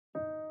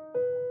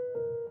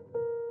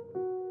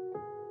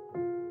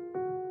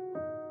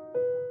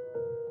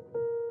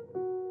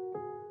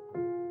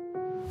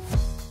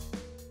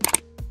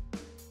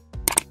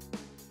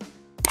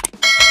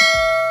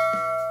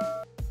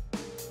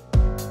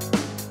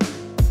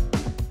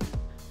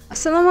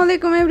Assalamu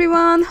alaikum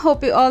everyone.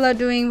 Hope you all are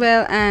doing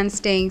well and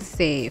staying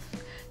safe.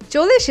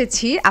 চলে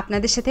এসেছি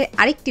আপনাদের সাথে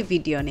আরেকটি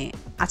ভিডিও নিয়ে।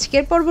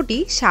 আজকের পর্বটি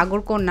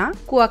সাগরকন্যা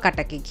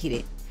কুয়াকাটাকে ঘিরে।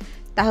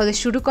 তাহলে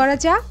শুরু করা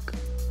যাক।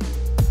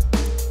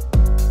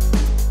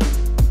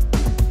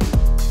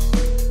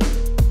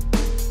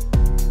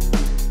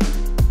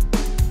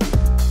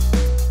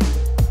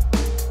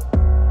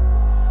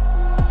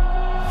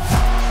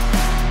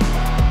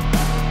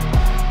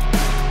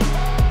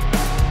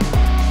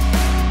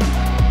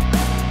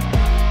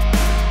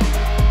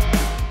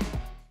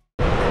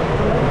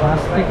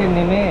 থেকে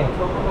নেমে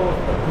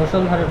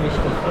মুষলধারে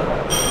বৃষ্টিতে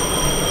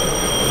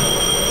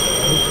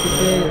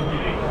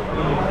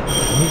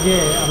ভিজে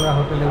আমরা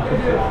হোটেলে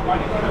উঠেছি।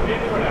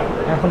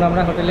 এখন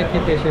আমরা হোটেলে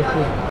খেতে এসেছি।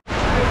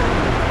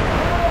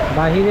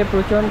 বাহিরে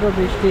প্রচণ্ড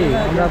বৃষ্টি,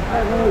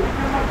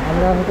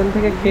 আমরা হোটেল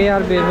থেকে খেয়ে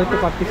আর বের হতে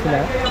পারতেছি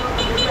না।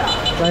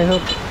 যাই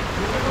হোক,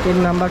 3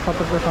 নাম্বার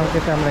সতর্ক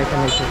সংকেতে আমরা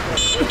এখানে এসেছি।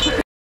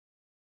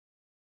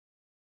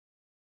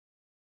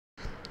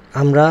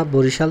 আমরা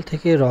বরিশাল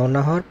থেকে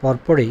রওনা হওয়ার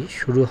পরপরই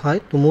শুরু হয়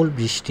তুমুল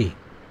বৃষ্টি।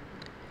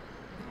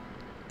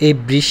 এই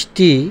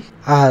বৃষ্টি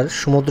আর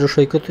সমুদ্র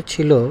সৈকতে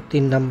ছিল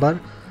 3 নাম্বার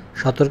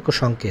সতর্ক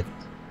সংকেত।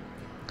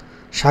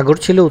 সাগর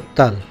ছিল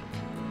উত্তাল।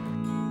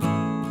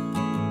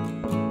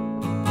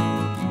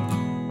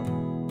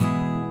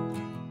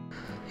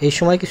 এই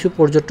সময় কিছু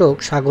পর্যটক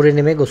সাগরে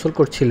নেমে গোসল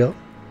করছিল।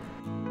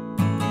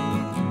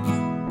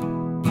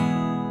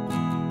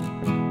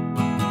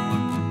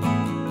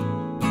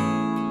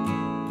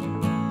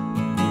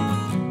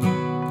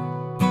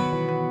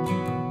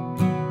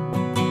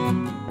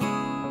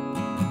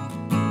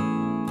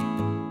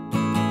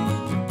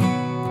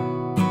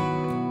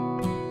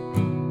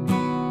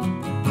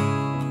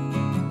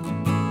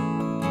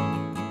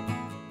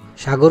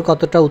 সাগর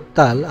কতটা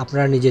উত্তাল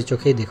আপনারা নিজের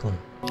চোখেই দেখুন।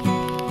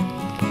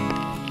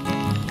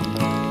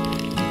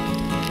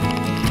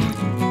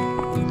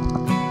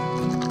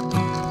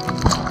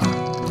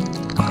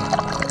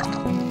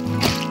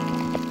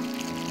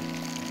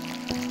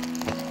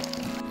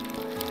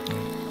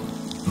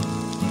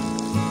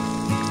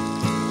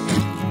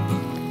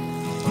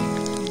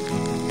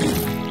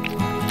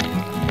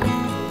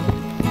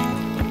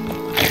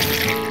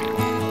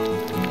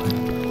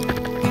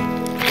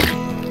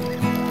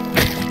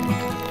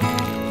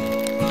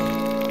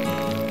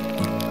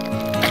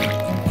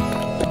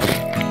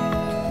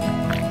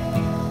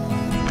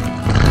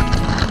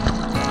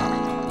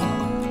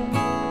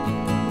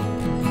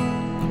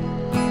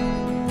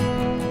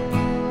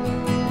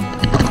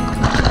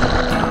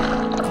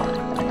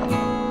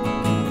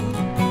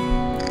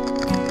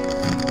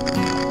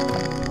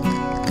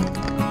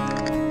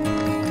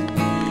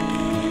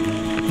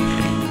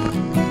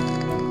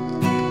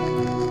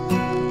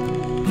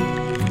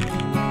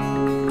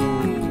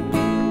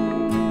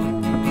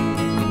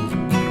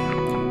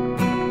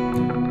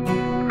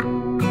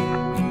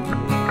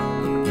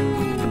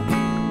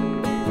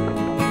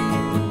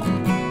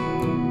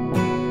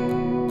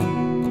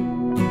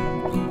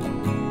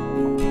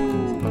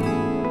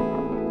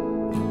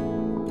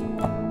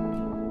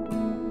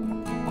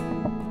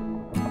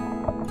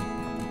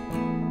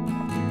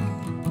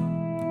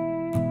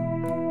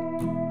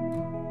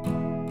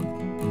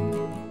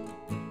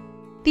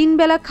 তিন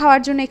বেলা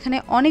খাওয়ার জন্য এখানে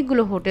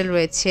অনেকগুলো হোটেল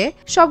রয়েছে।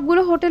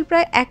 সবগুলো হোটেল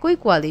প্রায় একই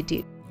কোয়ালিটি।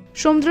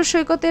 সমুদ্র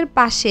সৈকতের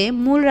পাশে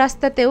মূল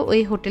রাস্তাতেও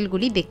ওই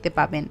হোটেলগুলি দেখতে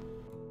পাবেন।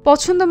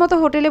 পছন্দ মতো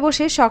হোটেলে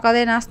বসে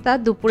সকালের নাস্তা,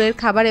 দুপুরের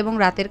খাবার এবং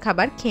রাতের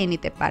খাবার খেয়ে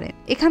নিতে পারেন।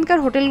 এখানকার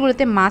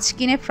হোটেলগুলোতে মাছ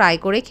কিনে ফ্রাই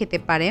করে খেতে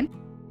পারেন,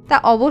 তা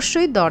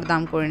অবশ্যই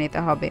দরদাম করে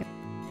নিতে হবে।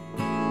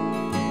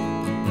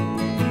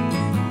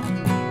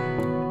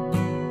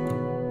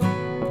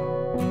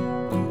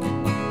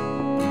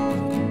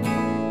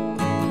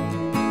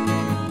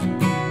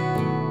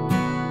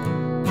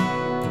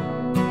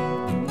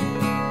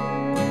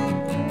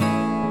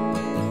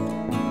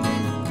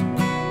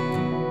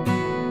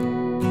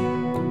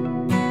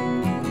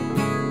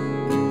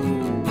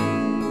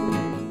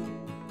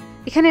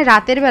 এখানে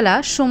রাতের বেলা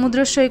সমুদ্র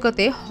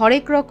সৈকতে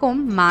হরেক রকম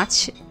মাছ,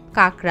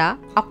 কাঁকড়া,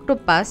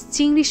 অক্টোপাস,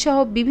 চিংড়ি সহ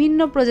বিভিন্ন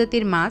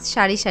প্রজাতির মাছ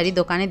সারি সারি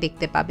দোকানে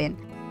দেখতে পাবেন।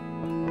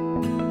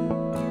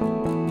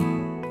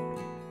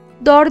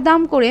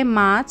 দরদাম করে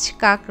মাছ,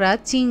 কাঁকড়া,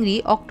 চিংড়ি,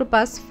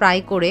 অক্টোপাস ফ্রাই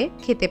করে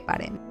খেতে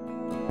পারেন।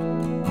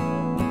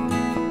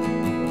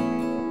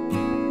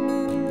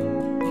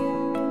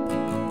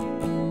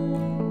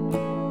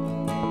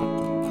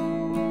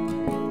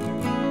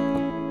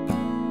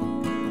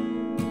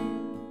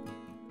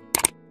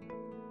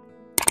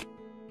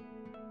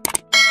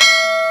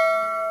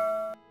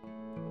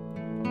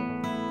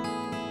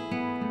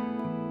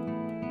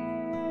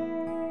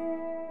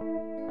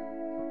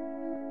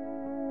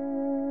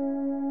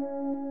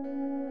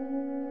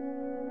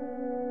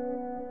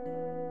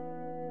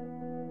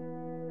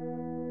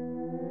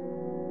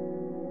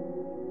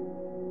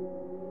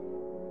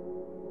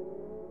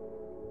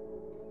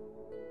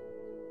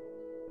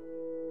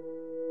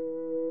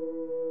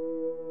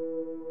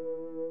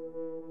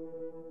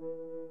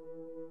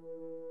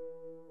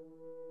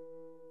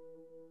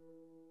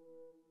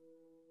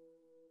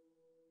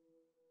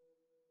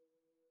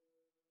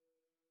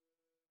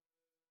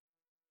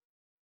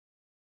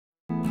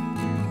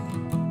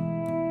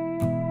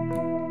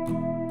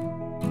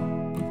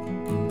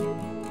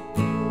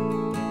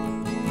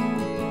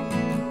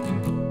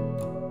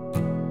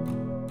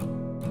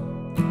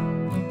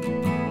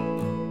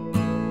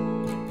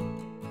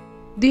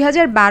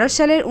 2012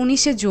 সালের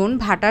 19 জুন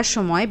ভাটার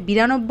সময়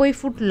 92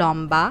 ফুট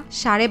লম্বা,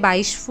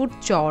 22.5 ফুট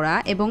চওড়া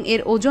এবং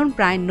এর ওজন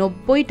প্রায়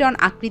 90 টন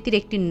আকৃতির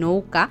একটি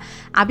নৌকা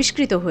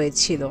আবিষ্কৃত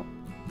হয়েছিল।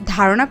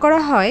 ধারণা করা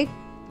হয়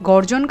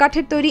গর্জন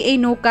কাঠের তৈরি এই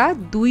নৌকা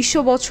 200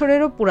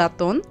 বছরেরও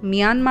পুরাতন,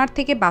 মিয়ানমার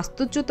থেকে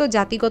বাস্তুচ্যুত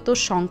জাতিগত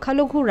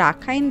সংখ্যালঘু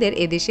রাখাইনদের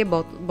এদেশে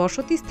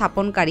বসতি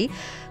স্থাপনকারী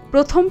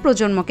প্রথম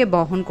প্রজন্মকে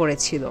বহন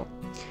করেছিল।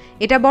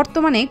 এটা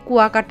বর্তমানে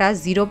কুয়াকাটা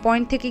 0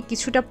 পয়েন্ট থেকে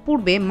কিছুটা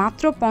পূর্বে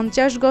মাত্র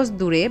 50 গজ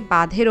দূরে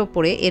বাঁধের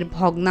ওপরে এর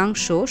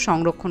ভগ্নাংশ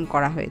সংরক্ষণ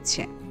করা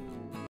হয়েছে।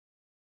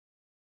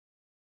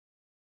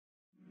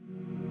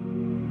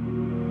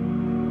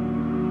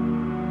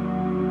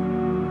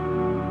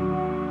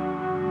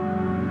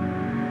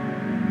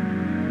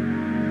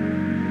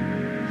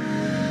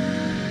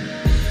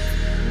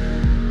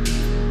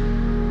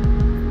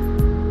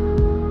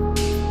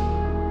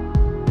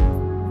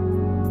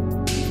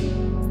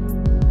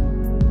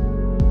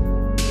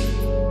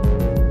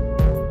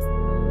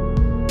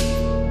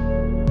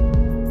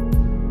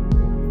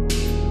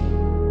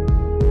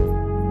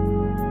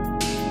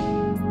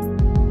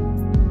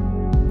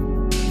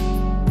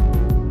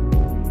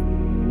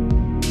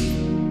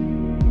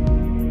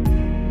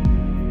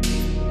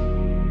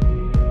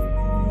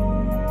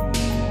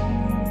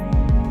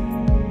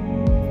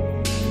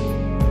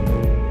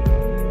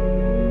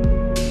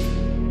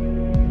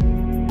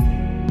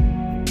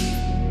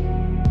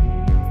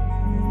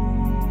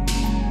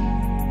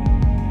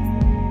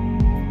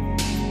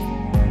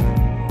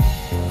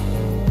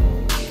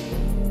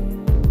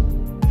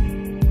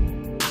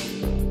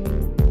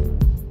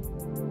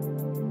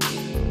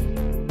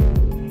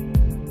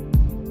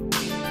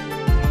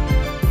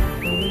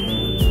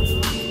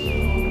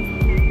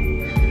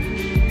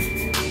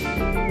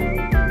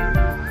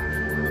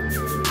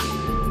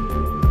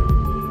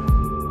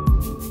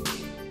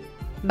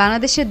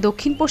 বাংলাদেশের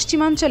দক্ষিণ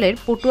পশ্চিমাঞ্চলের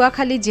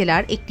পটুয়াখালী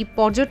জেলার একটি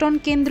পর্যটন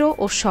কেন্দ্র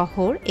ও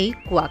শহর এই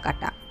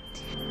কুয়াকাটা।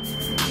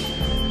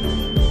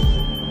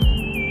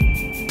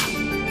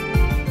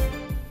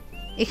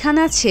 এখানে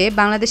আছে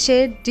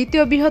বাংলাদেশের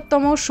দ্বিতীয়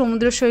বৃহত্তম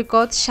সমুদ্র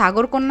সৈকত,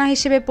 সাগরকন্যা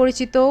হিসেবে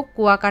পরিচিত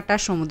কুয়াকাটা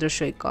সমুদ্র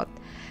সৈকত।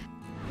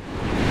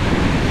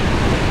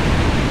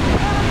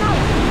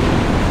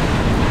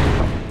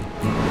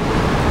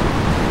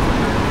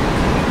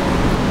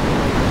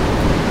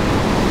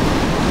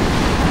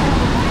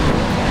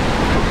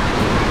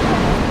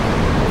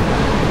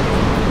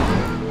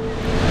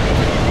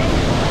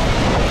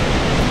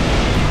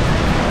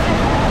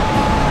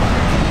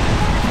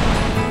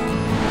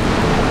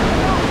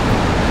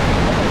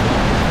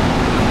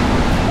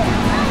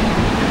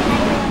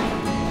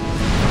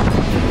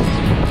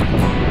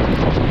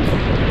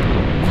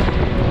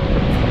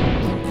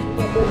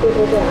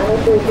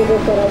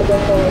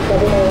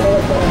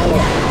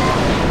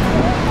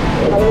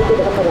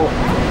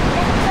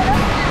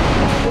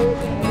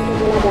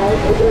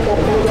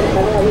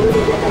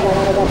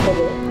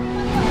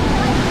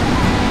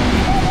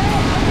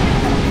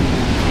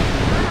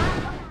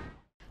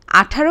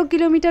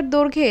 কিলোমিটার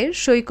দৈর্ঘ্যের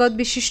সৈকত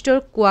বিশিষ্ট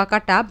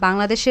কুয়াকাটা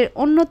বাংলাদেশের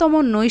অন্যতম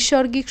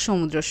নৈসর্গিক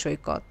সমুদ্র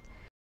সৈকত।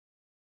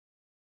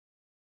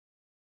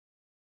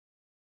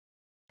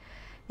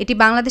 এটি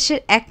বাংলাদেশের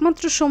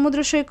একমাত্র সমুদ্র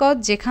সৈকত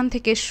যেখান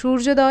থেকে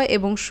সূর্যোদয়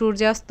এবং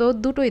সূর্যাস্ত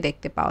দুটোই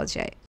দেখতে পাওয়া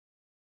যায়।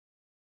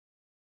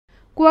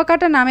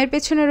 কুয়াকাটা নামের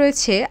পেছনে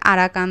রয়েছে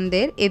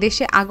আরাকানদের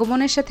এদেশে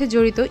আগমনের সাথে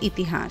জড়িত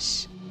ইতিহাস।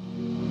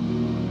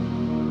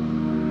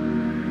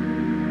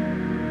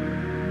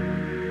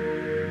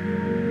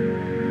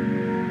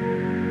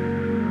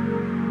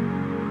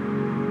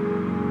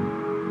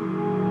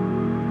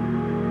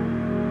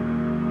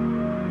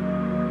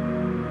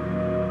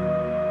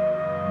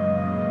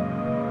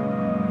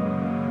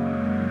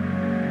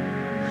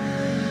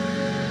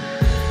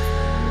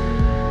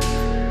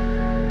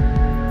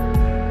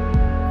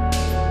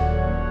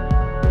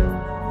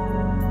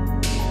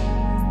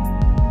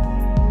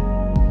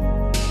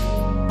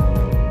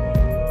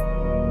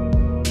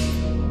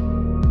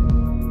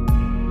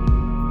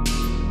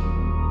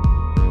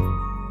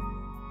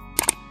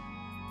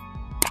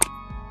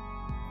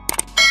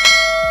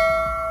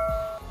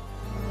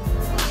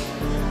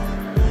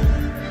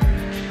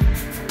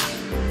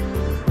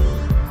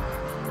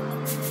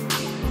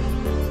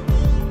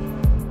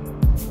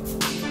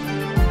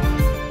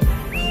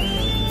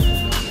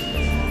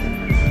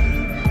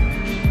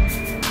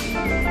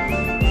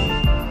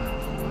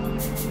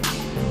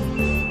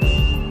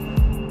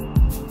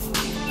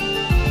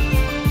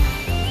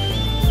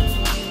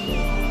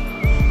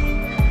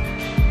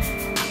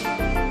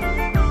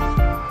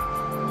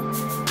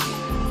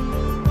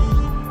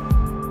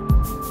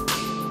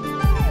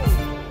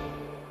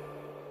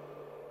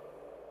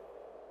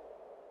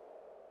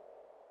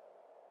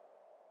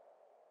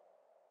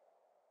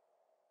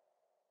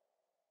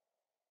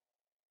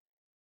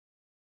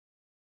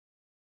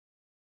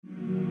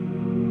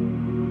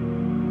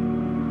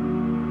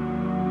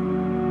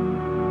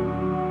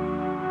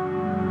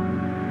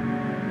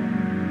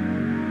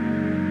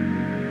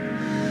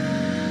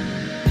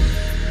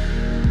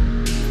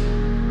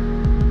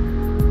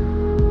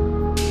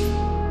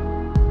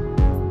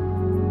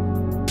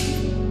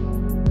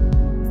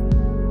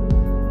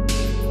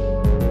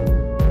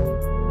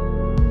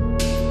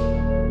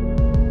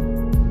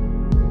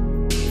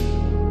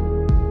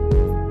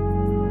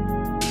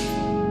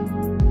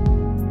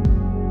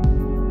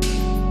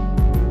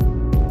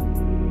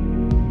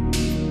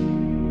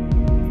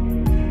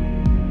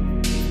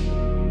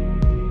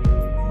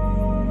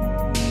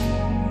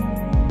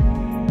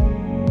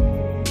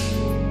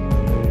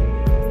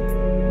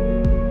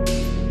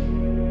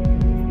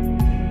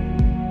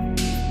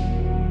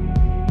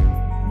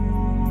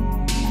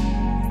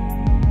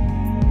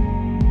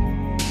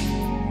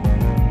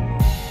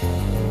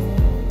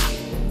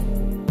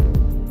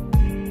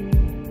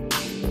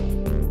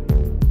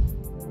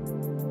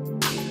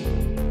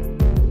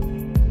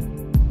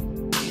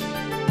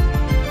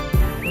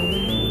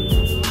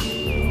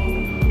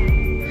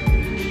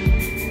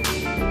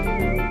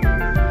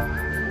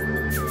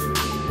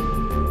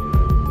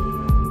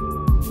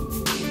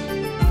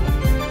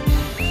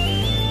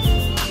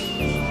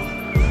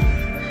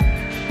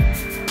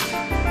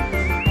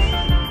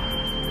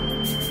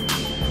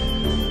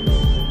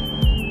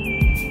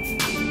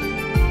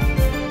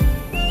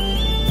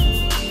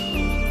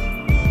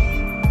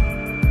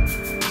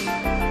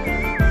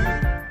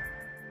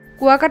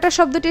 কুয়াকাটা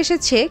শব্দটি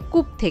এসেছে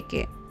কূপ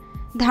থেকে।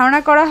 ধারণা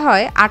করা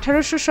হয়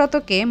 1800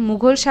 শতকে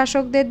মুঘল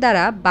শাসকদের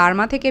দ্বারা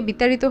বার্মা থেকে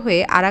বিতাড়িত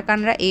হয়ে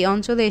আরাকানরা এই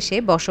অঞ্চলে এসে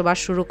বসবাস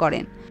শুরু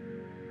করেন।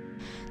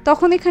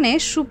 তখন এখানে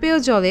সুপেয়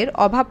জলের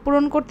অভাব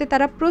পূরণ করতে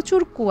তারা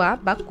প্রচুর কুয়া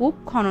বা কূপ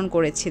খনন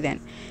করেছিলেন।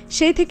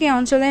 সেই থেকে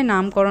অঞ্চলের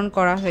নামকরণ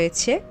করা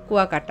হয়েছে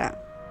কুয়াকাটা।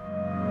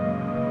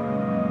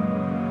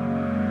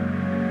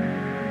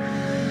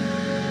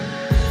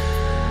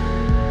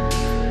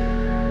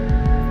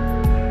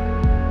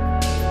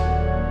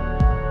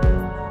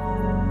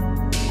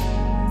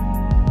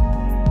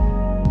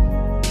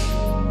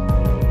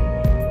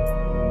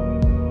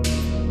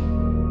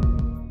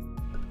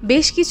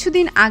 বেশ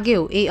কিছুদিন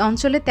আগেও এই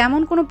অঞ্চলে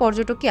তেমন কোনো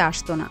পর্যটকই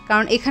আসতো না,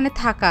 কারণ এখানে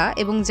থাকা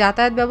এবং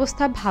যাতায়াত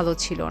ব্যবস্থা ভালো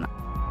ছিল না।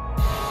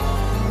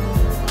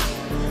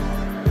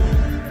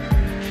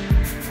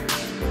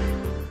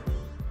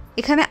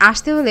 এখানে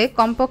আসতে হলে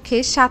কমপক্ষে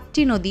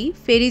 7টি নদী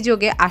ফেরি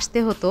যোগে আসতে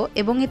হতো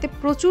এবং এতে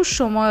প্রচুর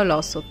সময়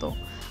লস হতো।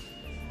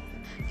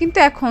 কিন্তু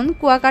এখন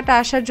কুয়াকাটা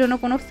আসার জন্য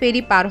কোনো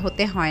ফেরি পার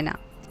হতে হয় না।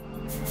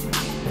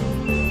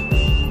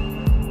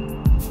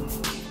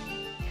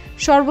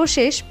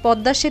 সর্বশেষ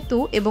পদ্মা সেতু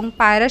এবং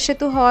পায়রা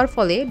সেতু হওয়ার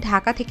ফলে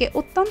ঢাকা থেকে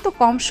অত্যন্ত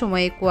কম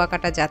সময়ে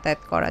কুয়াকাটা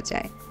যাতায়াত করা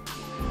যায়।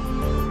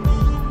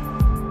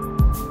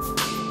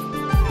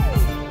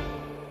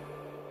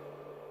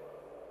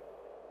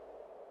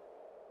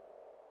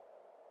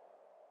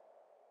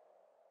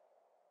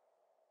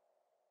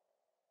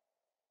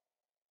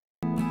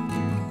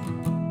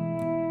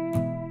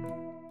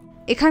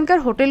 এখানকার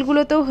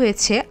হোটেলগুলোতেও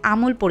হয়েছে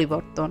আমূল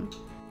পরিবর্তন।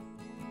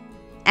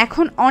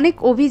 এখন অনেক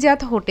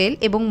অভিজাত হোটেল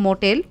এবং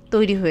মোটেল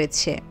তৈরি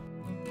হয়েছে।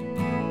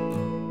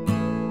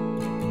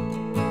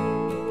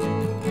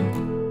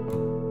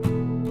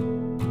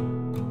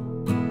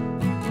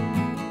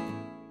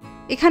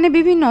 এখানে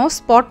বিভিন্ন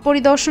স্পট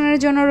পরিদর্শনের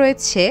জন্য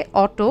রয়েছে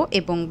অটো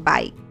এবং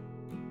বাইক।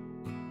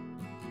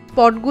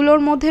 স্পটগুলোর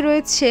মধ্যে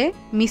রয়েছে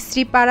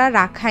মিস্ত্রিপাড়া,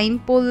 রাখাইন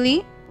পল্লী,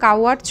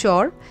 কাওয়ার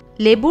চর,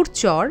 লেবুর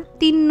চর,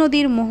 3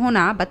 নদীর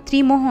মোহনা বা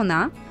ত্রিমোহনা,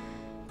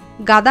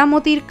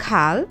 গাদামতির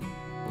খাল,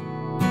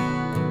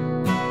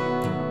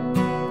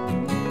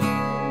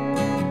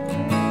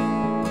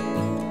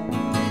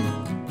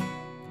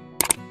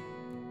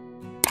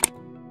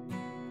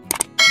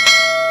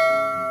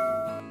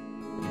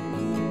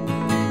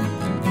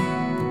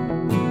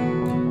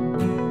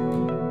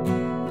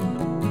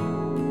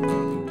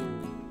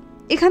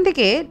 এখান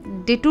থেকে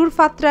ডেটুর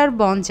ফাত্রার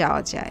বন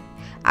যাওয়া যায়,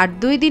 আর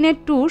 2 দিনের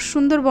ট্যুর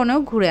সুন্দরবনেও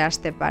ঘুরে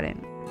আসতে পারেন।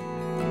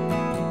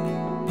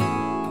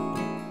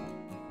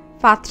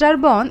 ফাত্রার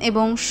বন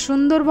এবং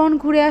সুন্দরবন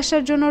ঘুরে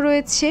আসার জন্য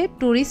রয়েছে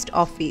ট্যুরিস্ট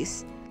অফিস।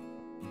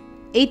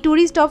 এই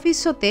ট্যুরিস্ট অফিস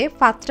হতে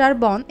ফাত্রার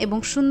বন এবং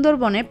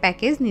সুন্দরবনের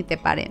প্যাকেজ নিতে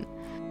পারেন।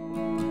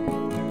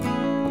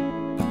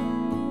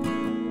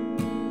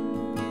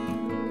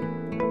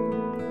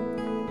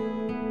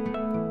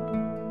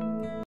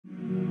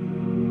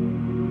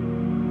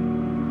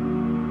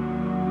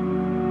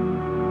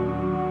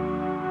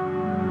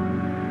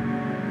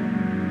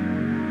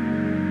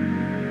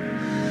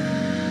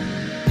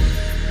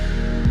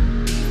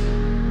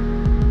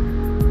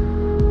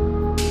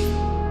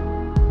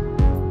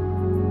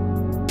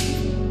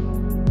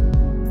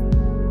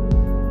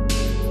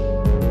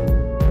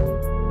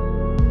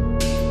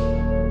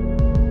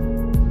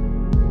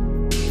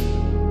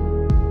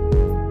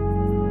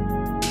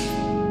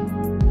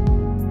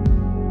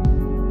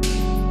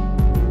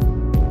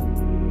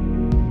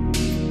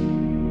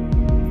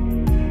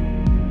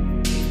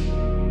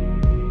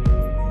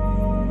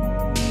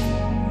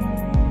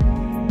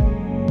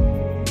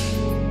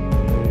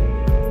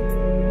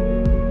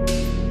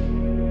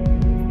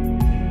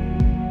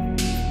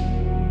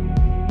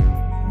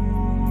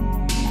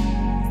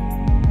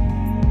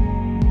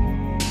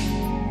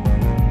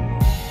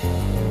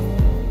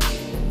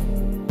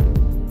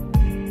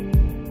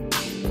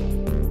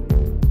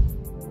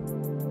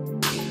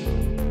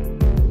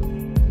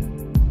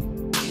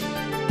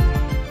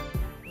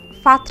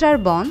 ফাত্রার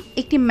বন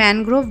একটি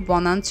ম্যানগ্রোভ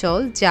বনাঞ্চল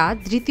যা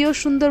দ্বিতীয়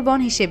সুন্দরবন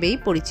হিসেবেই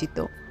পরিচিত।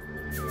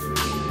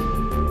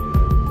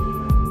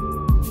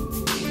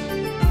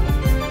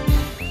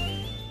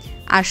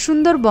 আর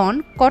সুন্দরবন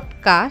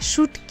কটকা,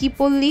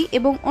 শুটকিপল্লী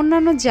এবং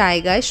অন্যান্য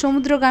জায়গায়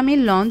সমুদ্রগামী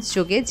লঞ্চ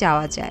যোগে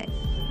যাওয়া যায়।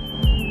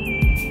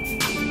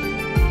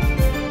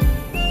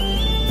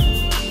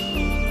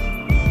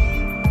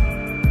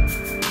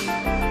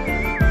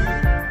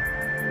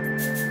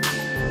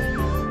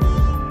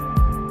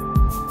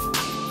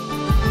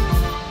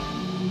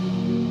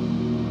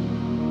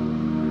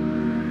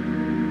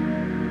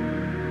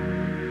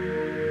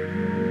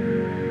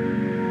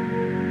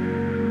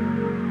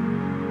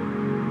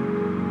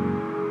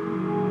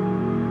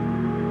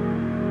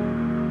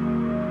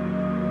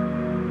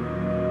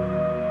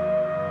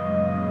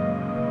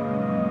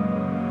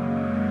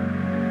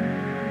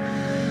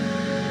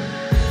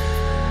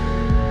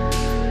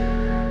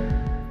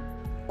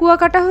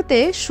 কুয়াকাটা হতে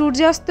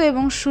সূর্যাস্ত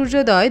এবং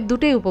সূর্যোদয়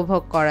দুটোই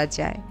উপভোগ করা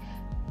যায়।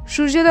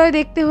 সূর্যোদয়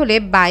দেখতে হলে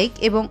বাইক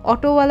এবং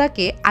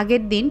অটোওয়ালাকে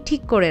আগের দিন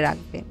ঠিক করে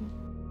রাখবেন।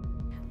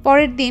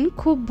 পরের দিন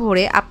খুব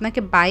ভোরে আপনাকে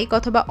বাইক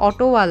অথবা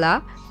অটোওয়ালা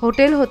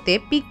হোটেল হতে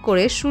পিক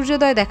করে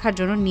সূর্যোদয় দেখার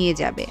জন্য নিয়ে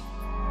যাবে।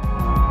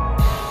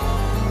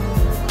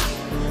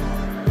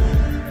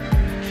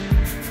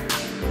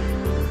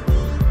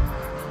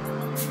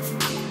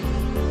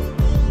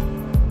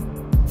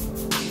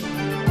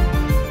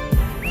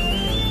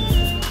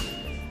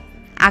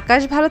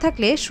 আকাশ ভালো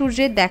থাকলে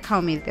সূর্যের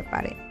দেখাও মিলতে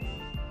পারে।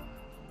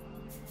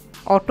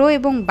 অটো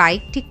এবং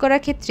বাইক ঠিক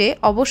করার ক্ষেত্রে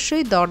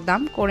অবশ্যই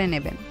দরদাম করে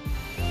নেবেন।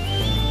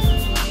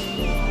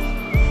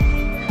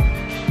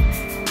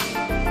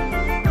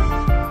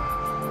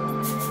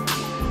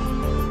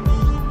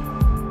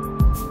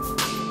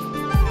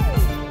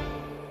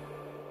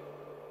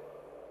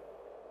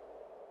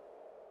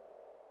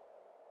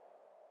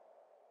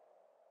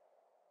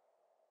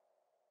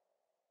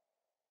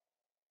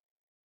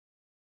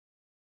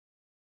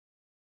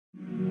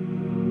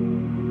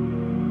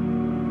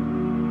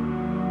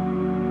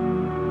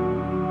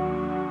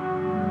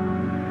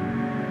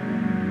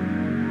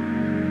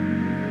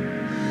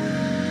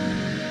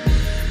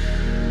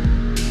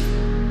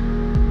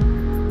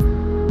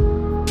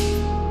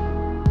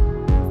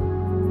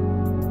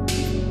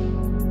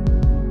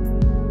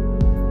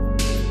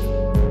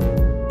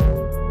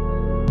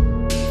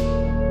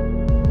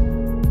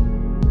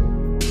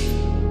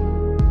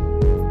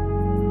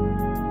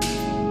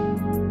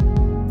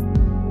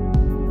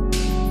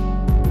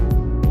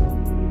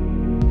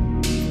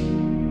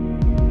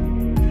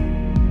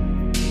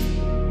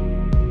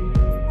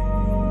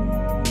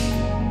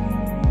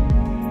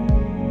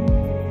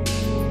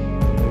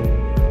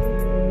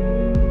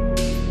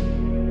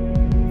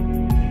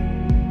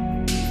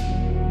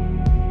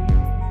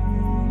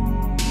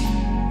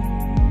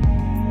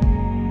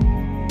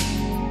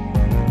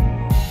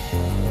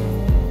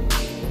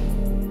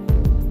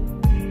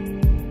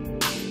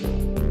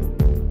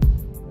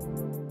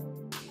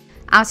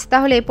 আজ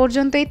তাহলে এ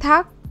পর্যন্তই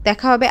থাক,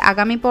 দেখা হবে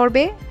আগামী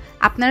পর্বে।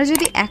 আপনারা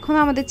যদি এখনও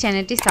আমাদের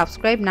চ্যানেলটি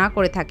সাবস্ক্রাইব না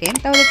করে থাকেন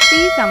তাহলে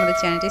প্লিজ আমাদের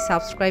চ্যানেলটি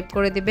সাবস্ক্রাইব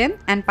করে দিবেন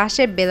অ্যান্ড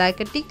পাশের বেল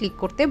আইকনটি ক্লিক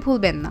করতে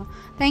ভুলবেন না।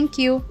 Thank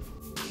you.